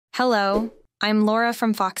Hello, I'm Laura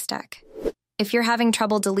from Foxtecc. If you're having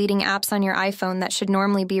trouble deleting apps on your iPhone that should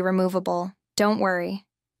normally be removable, don't worry.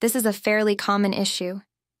 This is a fairly common issue,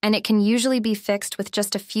 and it can usually be fixed with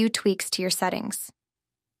just a few tweaks to your settings.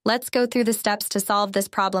 Let's go through the steps to solve this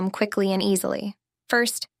problem quickly and easily.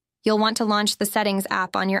 First, you'll want to launch the Settings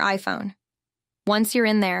app on your iPhone. Once you're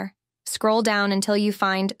in there, scroll down until you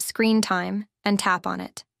find Screen Time and tap on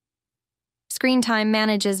it. Screen Time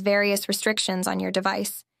manages various restrictions on your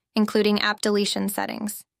device, including app deletion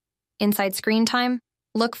settings. Inside Screen Time,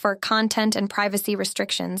 look for Content and Privacy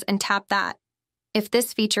Restrictions and tap that. If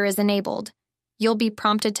this feature is enabled, you'll be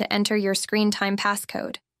prompted to enter your Screen Time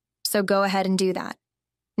passcode, so go ahead and do that.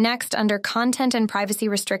 Next, under Content and Privacy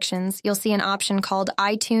Restrictions, you'll see an option called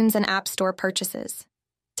iTunes and App Store Purchases.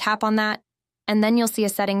 Tap on that, and then you'll see a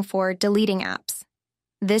setting for deleting apps.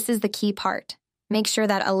 This is the key part. Make sure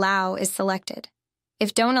that Allow is selected.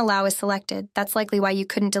 If Don't Allow is selected, that's likely why you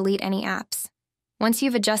couldn't delete any apps. Once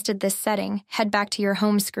you've adjusted this setting, head back to your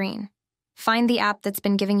home screen. Find the app that's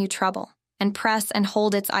been giving you trouble, and press and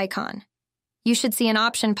hold its icon. You should see an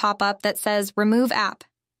option pop up that says Remove App.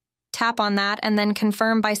 Tap on that and then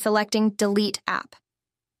confirm by selecting Delete App.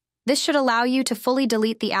 This should allow you to fully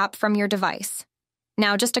delete the app from your device.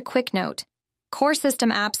 Now, just a quick note. Core system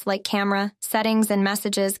apps like Camera, Settings, and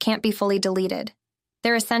Messages can't be fully deleted.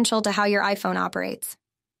 They're essential to how your iPhone operates.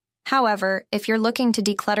 However, if you're looking to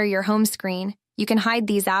declutter your home screen, you can hide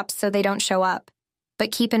these apps so they don't show up.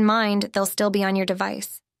 But keep in mind, they'll still be on your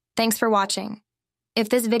device. Thanks for watching. If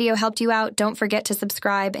this video helped you out, don't forget to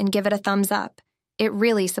subscribe and give it a thumbs up. It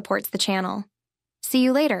really supports the channel. See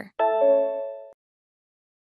you later.